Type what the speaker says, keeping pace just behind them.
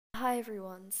Hi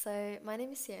everyone, so my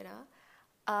name is Sienna.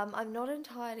 I'm not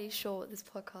entirely sure what this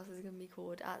podcast is going to be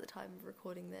called at the time of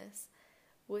recording this,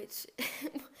 which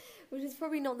which is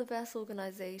probably not the best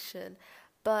organization,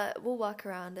 but we'll work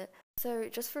around it. So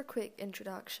just for a quick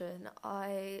introduction,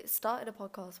 I started a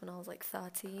podcast when I was like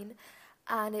 13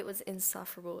 and it was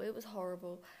insufferable. It was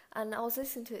horrible. And I was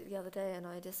listening to it the other day and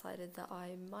I decided that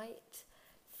I might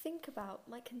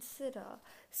consider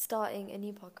starting a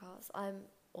new podcast. I'm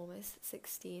almost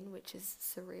 16, which is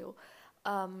surreal.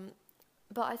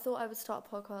 But I thought I would start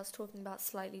a podcast talking about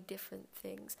slightly different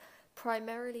things,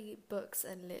 primarily books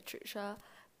and literature,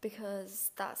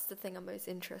 because that's the thing I'm most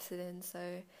interested in.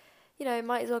 So,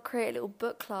 might as well create a little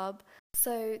book club.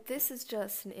 So this is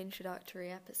just an introductory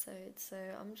episode. So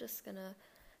I'm just going to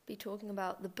be talking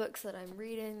about the books that I'm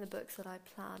reading, the books that I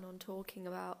plan on talking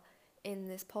about in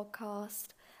this podcast.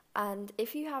 And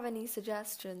if you have any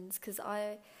suggestions, because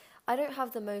I don't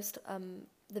have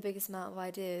the biggest amount of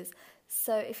ideas,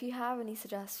 so if you have any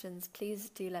suggestions, please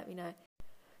do let me know.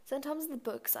 So in terms of the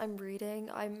books I'm reading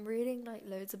like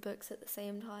loads of books at the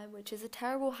same time, which is a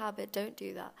terrible habit. Don't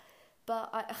do that.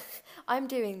 But I'm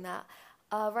doing that.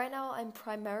 Right now I'm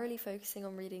primarily focusing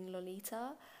on reading Lolita,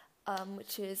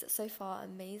 which is so far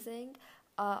amazing.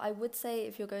 I would say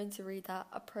if you're going to read that,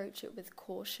 approach it with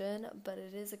caution, but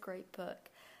it is a great book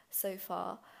so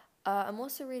far. I'm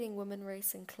also reading Women,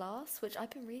 Race and Class, which I've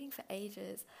been reading for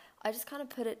ages. I just kind of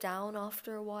put it down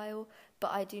after a while, but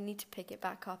I do need to pick it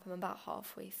back up. I'm about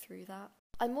halfway through that.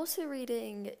 I'm also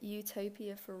reading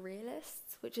Utopia for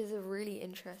Realists, which is a really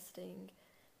interesting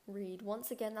read.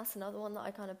 Once again, that's another one that I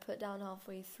kind of put down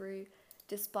halfway through,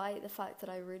 despite the fact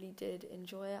that I really did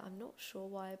enjoy it. I'm not sure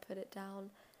why I put it down,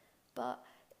 but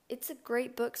it's a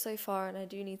great book so far and I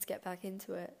do need to get back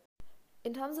into it.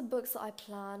 In terms of books that I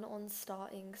plan on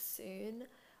starting soon,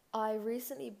 I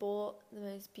recently bought the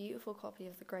most beautiful copy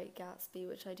of The Great Gatsby,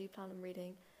 which I do plan on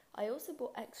reading. I also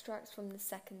bought extracts from The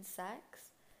Second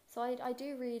Sex. So I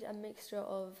do read a mixture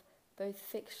of both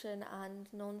fiction and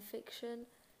non-fiction.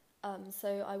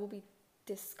 So I will be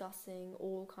discussing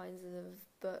all kinds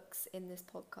of books in this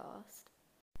podcast.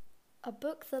 A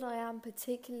book that I am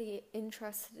particularly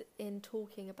interested in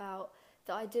talking about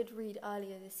that I did read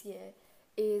earlier this year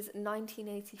is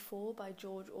 1984 by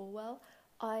George Orwell.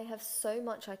 I have so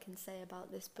much I can say about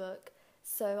this book,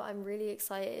 so I'm really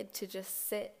excited to just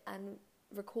sit and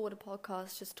record a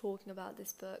podcast just talking about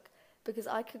this book, because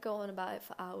I could go on about it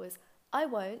for hours. I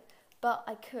won't, but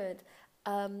I could.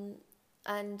 And,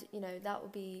 that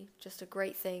would be just a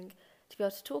great thing to be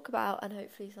able to talk about, and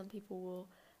hopefully some people will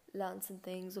learn some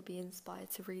things or be inspired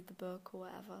to read the book or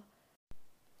whatever.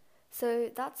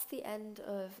 So that's the end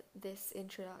of this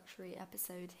introductory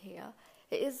episode here.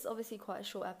 It is obviously quite a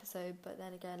short episode, but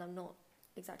then again, I'm not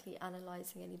exactly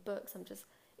analysing any books. I'm just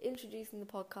introducing the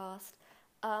podcast.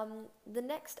 The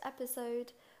next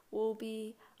episode will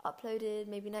be uploaded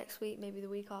maybe next week, maybe the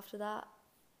week after that.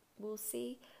 We'll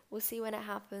see. We'll see when it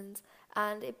happens.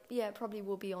 And it probably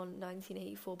will be on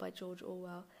 1984 by George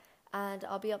Orwell. And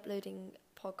I'll be uploading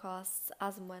podcasts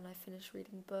as and when I finish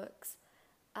reading books.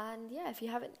 And if you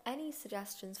have any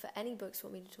suggestions for any books you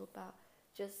want me to talk about,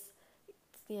 just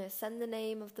send the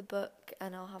name of the book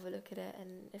and I'll have a look at it,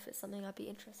 and if it's something I'd be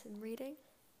interested in reading,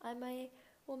 I may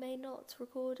or may not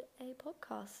record a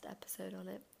podcast episode on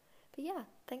it. But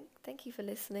thank you for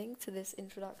listening to this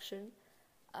introduction.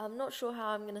 I'm not sure how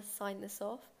I'm going to sign this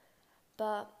off,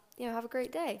 but have a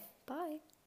great day. Bye.